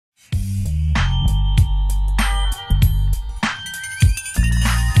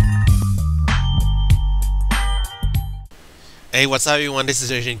Hey, what's up everyone, this is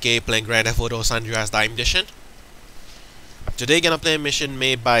AznKei playing Grand Theft Auto San Andreas Time Edition. Today gonna play a mission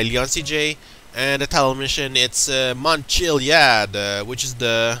made by LeonCJ, and the title mission it's Monchiliad, which is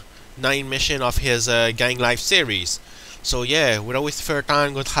the 9th mission of his Gang Life series. So yeah, without wasting further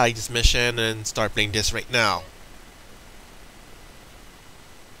time, go to hide this mission and start playing this right now.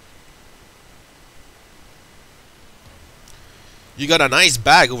 You got a nice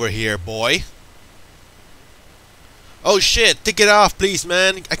bag over here, boy. Oh shit, take it off please,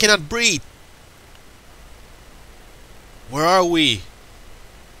 man. I cannot breathe. Where are we?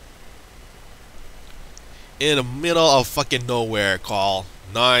 In the middle of fucking nowhere, Carl.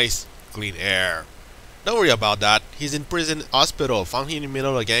 Nice, clean air. Don't worry about that. He's in prison hospital. Found him in the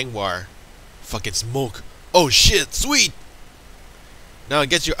middle of a gang war. Fucking smoke. Oh shit, sweet! Now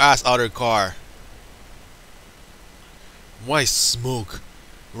get your ass out of the car. Why smoke?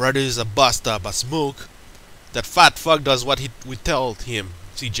 Rather is a buster, but smoke? That fat fuck does what we told him,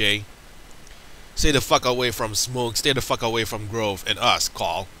 CJ. Stay the fuck away from smoke, stay the fuck away from Grove and us,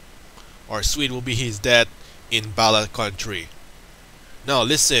 Carl. Or Sweet will be his death in Bala country. Now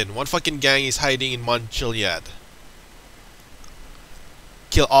listen, one fucking gang is hiding in Monchiliad.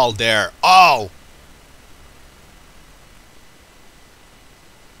 Kill all there. All!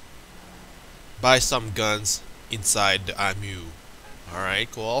 Buy some guns inside the AMU. Alright,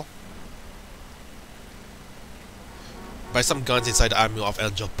 cool. Buy some guns inside the AMU of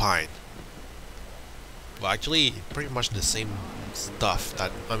Angel Pine. Well, actually, pretty much the same stuff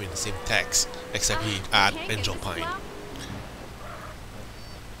that, the same text, except he add Angel Pine.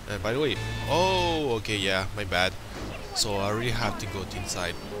 And by the way, oh, okay, yeah, my bad. So I really have to go to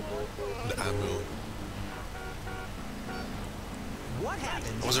inside the AMU.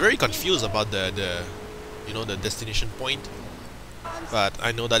 I was very confused about the destination point, but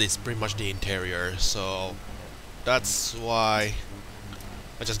I know that it's pretty much the interior, so that's why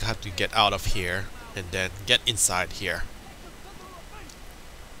I just have to get out of here and then get inside here.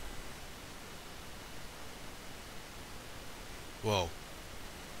 Whoa.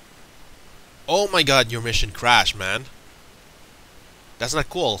 Oh my god, your mission crashed, man. That's not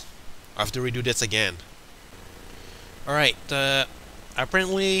cool. I have to redo this again. Alright,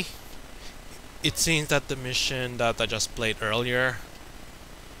 apparently it seems that the mission that I just played earlier,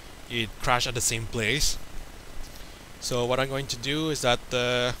 it crashed at the same place. So what I'm going to do is that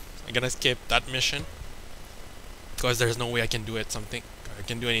I'm gonna skip that mission because there's no way I can do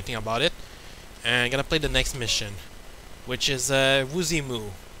anything about it. And I'm gonna play the next mission, which is Wuzimu,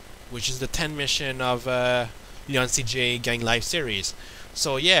 which is the 10th mission of LeonCJ Gang Life series.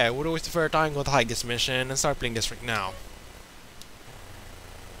 So yeah, without wasting further time, go to hide this mission and start playing this right now.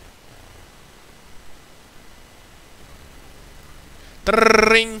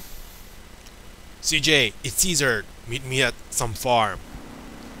 Ring. CJ, it's Caesar. Meet me at some farm.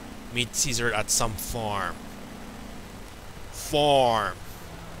 Meet Caesar at some farm. Farm.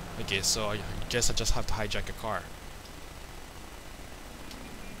 Okay, so I guess I just have to hijack a car.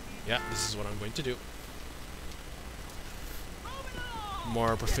 Yeah, this is what I'm going to do.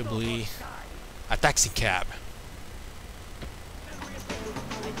 More preferably a taxi cab.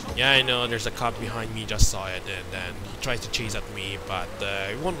 Yeah, I know there's a cop behind me, just saw it, and then he tries to chase at me, but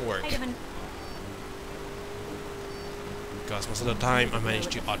it won't work. Because most of the time I manage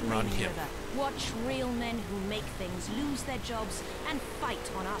to outrun him. Watch real men who make things lose their jobs and fight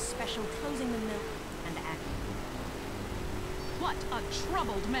on our special closing the mill and act. What a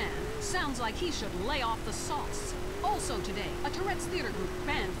troubled man. Sounds like he should lay off the sauce. Also today, a Tourette's theater group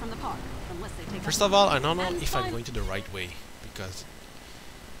banned from the park. Unless they take First of all, I don't know if I'm going to the right way, because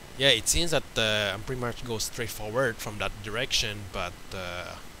yeah, it seems that I'm pretty much go straight forward from that direction, but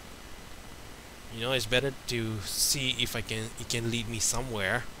you know, it's better to see if it can lead me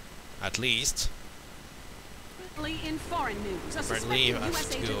somewhere, at least. In foreign news, apparently, I have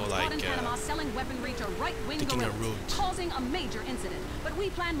to go like taking a route causing a major incident. But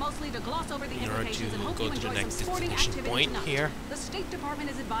we plan mostly to gloss over the implications and hope you enjoy some sporting activity tonight. Here. The State Department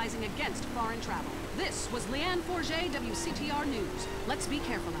is advising against foreign travel. This was LeonCJ, WCTR News. Let's be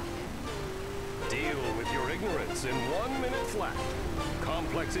careful out there. Deal with your ignorance in 1 minute flat.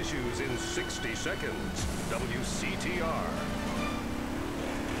 Complex issues in 60 seconds. WCTR.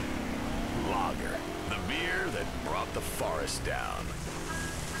 Lager, the beer that brought the forest down.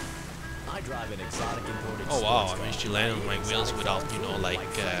 I drive an exotic imported oh wow, I managed to land on my wheels without,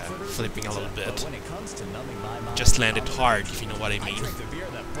 flipping a little bit. Just landed hard, if you know what I mean. I drink the beer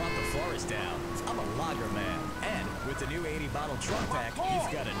that brought the forest down. I'm a lager man. And with the new 80-bottle truck pack,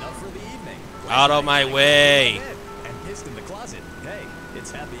 you've got enough for the evening. Out of my way! And pissed in the closet. Hey,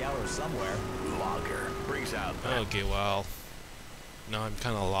 it's happy hour somewhere. Lager brings out that. Okay, well, Now I'm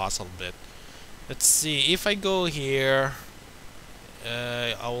kind of lost a little bit. Let's see, if I go here,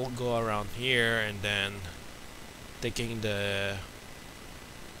 I will go around here and then taking the...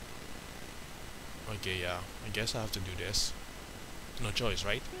 Okay, yeah, I guess I have to do this. No choice,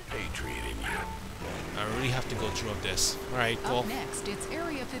 right? Patriot in you. I really have to go through of this. Alright, cool. Up next, it's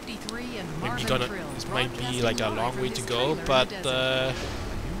Area 53 and Maybe Marvin Trill, this might be broadcasting like a live long from way his to go, trailer in but the desert.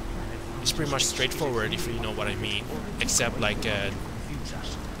 it's pretty much straightforward if you know what I mean. Except like at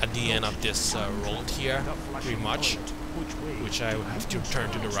the end of this road here, pretty much, which I have to turn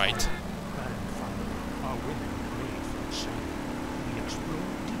to the right.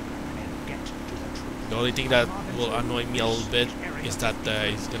 The only thing that will annoy me a little bit is that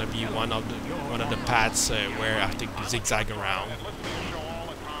it's gonna be one of the paths where I have to zigzag around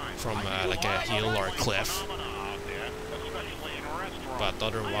from like a hill or a cliff. But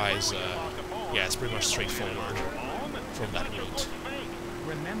otherwise, yeah, it's pretty much straightforward from that route.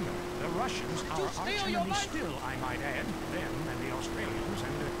 Remember, the Russians are arch enemy still, I might add. Them and the Australians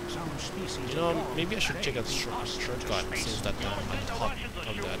and some species. You know, maybe I should check out the shortcut since that I'm on top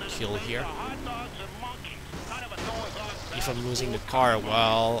of that hill here. If I'm losing the car,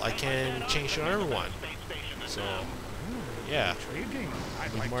 well, I can change to another one. So, yeah,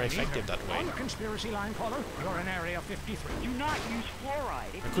 it'll be more effective that way. On the conspiracy line, caller, you're in Area 53. Do not use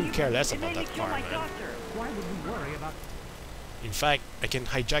fluoride. I couldn't care less about that car, man. Why would we worry about... In fact, I can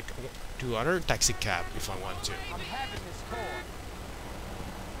hijack to another taxi cab if I want to. I'm having this call.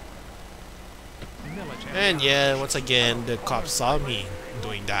 military? And yeah, once again, the cops saw me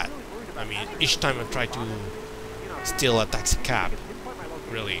doing that. I mean, each time I try to steal a taxi cab,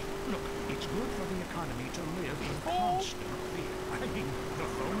 really. Look, it's good for the economy to live in constant fear. I mean, the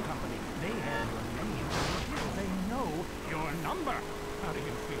phone company, they have your name. They know your number. How do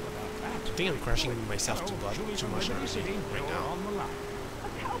you feel about that? I think I'm crashing myself too much City, right you're now. on the line. A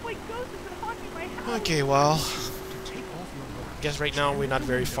cowboy ghost has been haunting my house. Okay, well, To take off your guard. guess right now we're not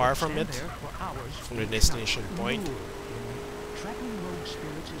very far from it, Stand there for hours. from the destination point. Tracking road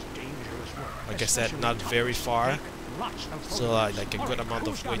spirits is dangerous work. Like I said, not very far. Lots of Still like a good amount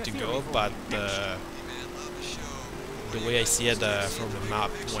of way to go, but the way I see it from the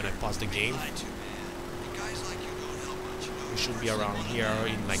map when I pause the game, we should be around here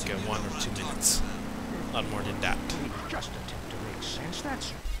in like 1 or 2 minutes. Not more than that. Just attempt to make sense.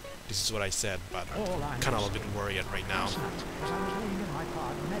 That's This is what I said, but all I'm I kind of a little bit worried right now. Last night, as I was laying in my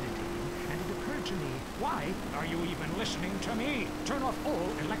pod meditating, and it occurred to me, why are you even listening to me? Turn off all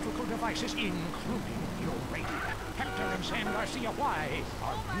electrical devices, including your radio. Hector and San Garcia, why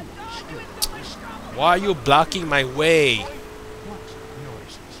are you still listening? Why are you blocking my way? What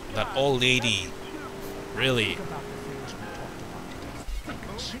noises? That old lady. Really? Think about the things we talked about today. Think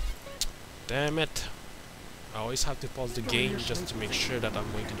and Damn it. I always have to pause the game just to make sure that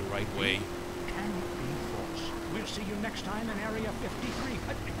I'm going to the right way. can it be false? We'll see you next time in Area 53.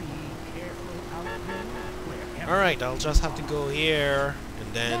 But be careful out there. Wherever Alright, I'll just have to go here,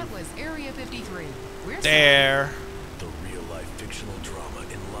 and then That was Area 53. We're there. The real-life fictional drama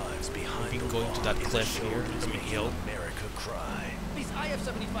in lives behind Maybe the going to law that is a cliff show here, that is I mean making hill. America cry. These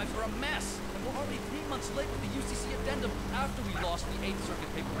IF-75s are a mess, and we're already 3 months late with the UCC addendum after we lost the 8th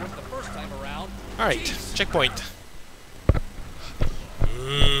Circuit paperwork the first time around. Alright, Jeez. checkpoint.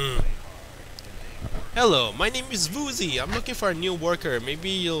 Hello, my name is Vuzi. I'm looking for a new worker. Maybe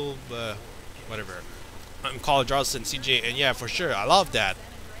you'll, whatever. I'm called LeonCJ, and yeah, for sure, I love that.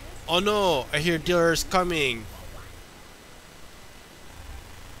 Oh no, I hear dealers coming.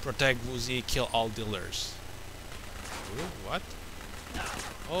 Protect Vuzi, kill all dealers. Ooh, what?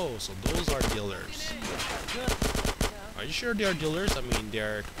 Oh, so those are dealers. Are you sure they are dealers? I mean,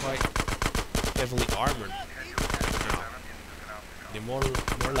 they're quite heavily armored. No. They're more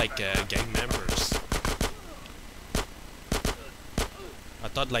like gang members. I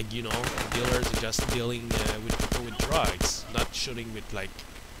thought like, you know, dealers are just dealing with people with drugs, not shooting with like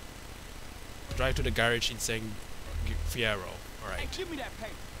drive to the garage and saying Fierro. Alright. Give me that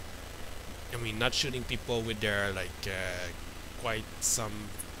paper. I mean, not shooting people with their like quite some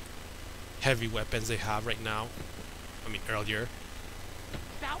heavy weapons they have right now. I mean earlier.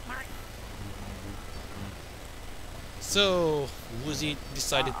 So Woozy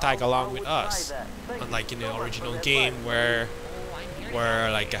decided to tag along with us, unlike in the original game where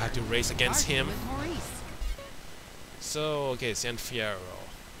like I had to race against him. So okay, San Fierro,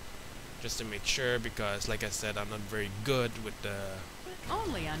 just to make sure, because like I said, I'm not very good with the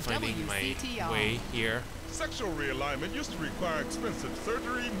Only on finding my WCTR. way here. Sexual realignment used to require expensive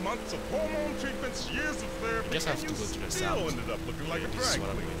surgery, months of hormone treatments, years of therapy, I guess I have and to you go to the still south. ended up looking like a This is drag what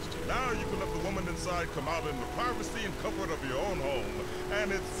I'm queen. going to do. Now you can let the woman inside come out in the privacy and comfort of your own home,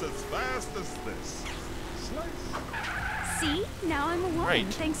 and it's as fast as this. Slice. See? Now I'm a woman, Right.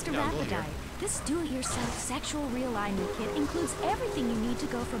 thanks to Yeah, I'll go here. Rapidae. This do-it-yourself sexual realignment kit includes everything you need to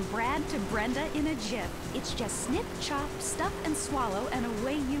go from Brad to Brenda in a jiff. It's just snip, chop, stuff, and swallow, and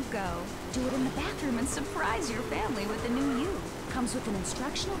away you go. Do it in the bathroom and surprise your family with the new you. Comes with an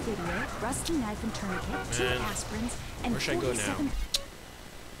instructional video, rusty knife and tourniquet, 2 Man, aspirins, and where should I go 47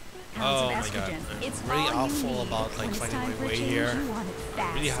 Oh pounds of my estrogen. god, I'm It's really all you awful need. about like When it's finding time my for way change, here. you want it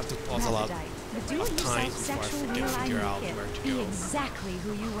fast. Really have to pause a lot Rapidae, the of do-it-yourself time before I sexual can figure realignment out kit. where to Be go. exactly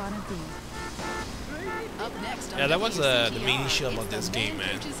who you want to be. Up next on Yeah, that was the WCTR, main issue it's about the this game, man.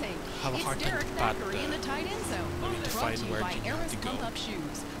 Coaches Hate. Have a It's hard time Derek to pat Thackeray in the tight end zone. I mean, to Brought find to you where by you need Eris to go. Pump Up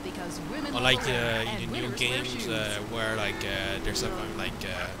Shoes, because women Or like love a rim, in and the new winners wear games shoes. where like there's a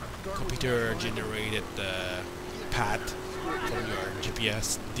computer generated path from your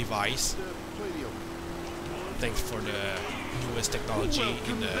GPS device. Thanks for the newest technology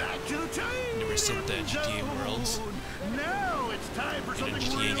in the recent GTA worlds. Now it's time for In the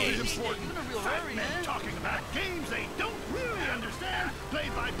something GTA really games. important. Fat men talking about games they don't really understand,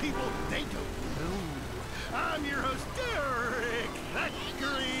 played by people they don't know. I'm your host, Derek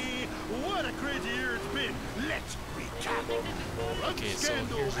Thackeray. What a crazy year it's been. Let's recap. Okay, so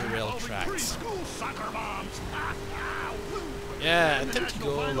here's the rail tracks. Preschool soccer moms. Yeah, I tend to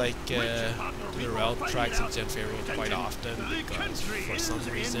go like to the rail tracks in San Andreas quite often because for some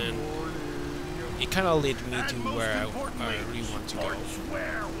reason it kind of led me to where I really want to go.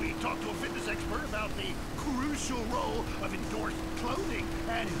 Where we talk to a fitness expert about the crucial role of endorsed clothing,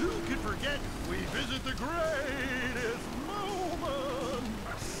 and who could forget we visit the greatest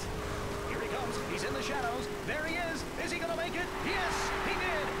moments. Here he comes. He's in the shadows. There he is. Is he going to make it? Yes, he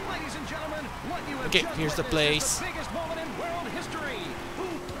did. Ladies and gentlemen, what you have Okay, just here's the witnessed is place. the biggest moment in world history.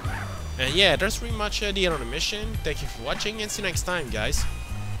 And yeah, that's pretty much the end of the mission. Thank you for watching and see you next time, guys.